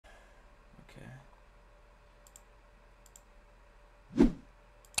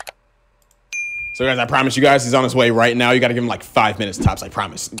So guys, I promise you guys, he's on his way right now. You gotta give him like 5 minutes tops. I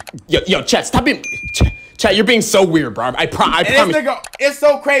promise. Yo, chat, stop being. Chat, you're being so weird, bro. I promise. This nigga, it's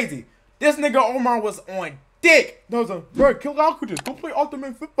so crazy. This nigga Omar was on dick. No, bro, kill Alcatraz. Go play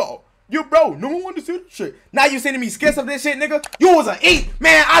Ultimate Football. Yo, bro, no one wanted to see this shit. Now you sending me skits of this shit, nigga? You was an 8.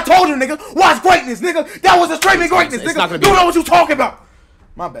 Man, I told you, nigga. Watch greatness, nigga. That was a streaming greatness, nigga. You don't know what you talking about.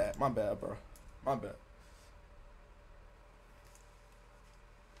 My bad, bro. My bad.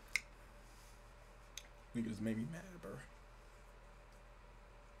 Niggas made me mad, bro.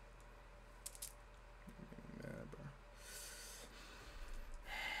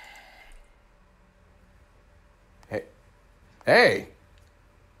 Hey.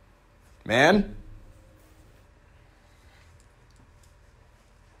 Man.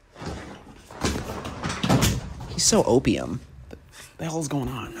 He's so opium. What the hell's going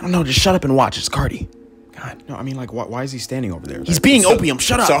on? I don't know. Just shut up and watch. It's Carti. God. No, I mean, like, why is he standing over there? He's being opium.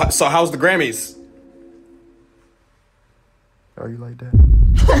 Shut up. So how's the Grammys? Are you like that?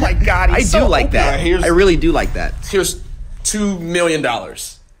 Oh my God. I do like that. I really do like that. Here's $2 million.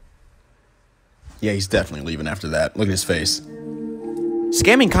 Yeah, he's definitely leaving after that. Look at his face.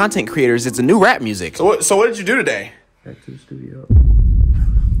 Scamming content creators, it's a new rap music. So what did you do today? Back to the studio.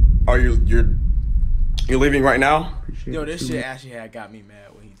 Oh, you're leaving right now? Appreciate Yo, this shit actually had got me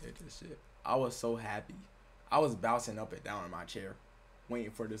mad when he did this shit. I was so happy. I was bouncing up and down in my chair,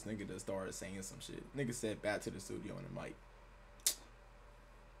 waiting for this nigga to start saying some shit. Nigga said back to the studio and I'm like,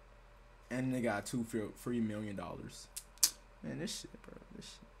 and they got $3 million. Man, this shit, bro. This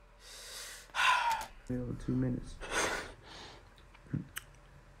shit. 2 minutes.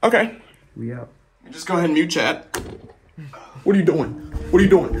 Okay. We out. Just go ahead and mute chat. What are you doing? What are you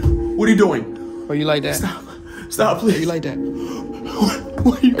doing? What are you doing? Oh, you like that? Stop, please. Are you like that?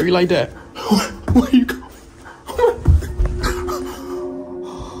 What are you? Are you like that? Where are you going?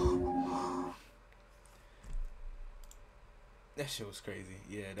 That shit was crazy.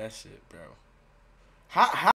 Yeah, that shit, bro. How